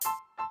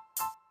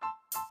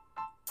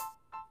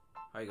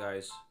Hi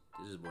guys,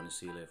 this is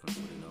Bonisile from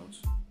Footy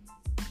Notes,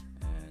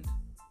 and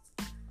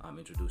I'm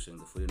introducing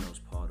the Footy Notes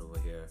pod over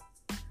here,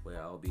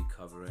 where I'll be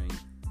covering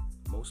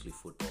mostly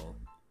football,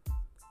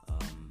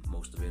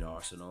 most of it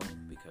Arsenal,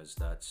 because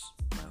that's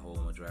my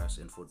home address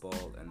in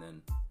football, and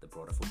then the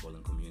broader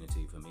footballing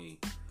community for me,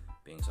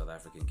 being a South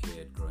African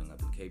kid growing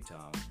up in Cape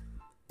Town,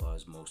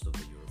 was most of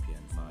the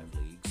European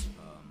 5 leagues,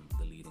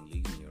 the leading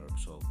leagues in Europe.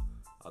 So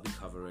I'll be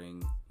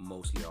covering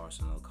mostly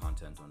Arsenal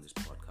content on this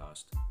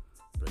podcast,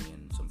 bring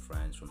in some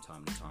friends from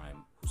time to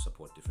time who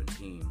support different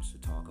teams to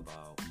talk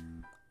about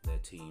their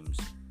teams,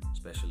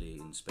 especially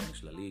in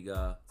Spanish La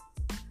Liga,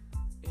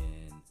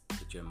 in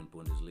the German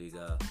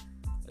Bundesliga,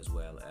 as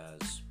well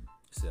as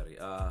Serie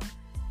A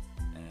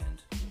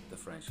and the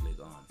French Ligue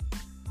 1.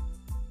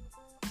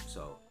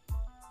 So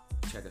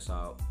check us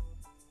out.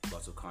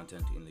 Lots of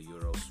content in the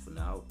Euros for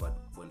now, but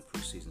when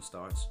pre-season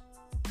starts,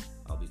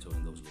 I'll be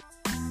touring those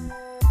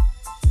leagues.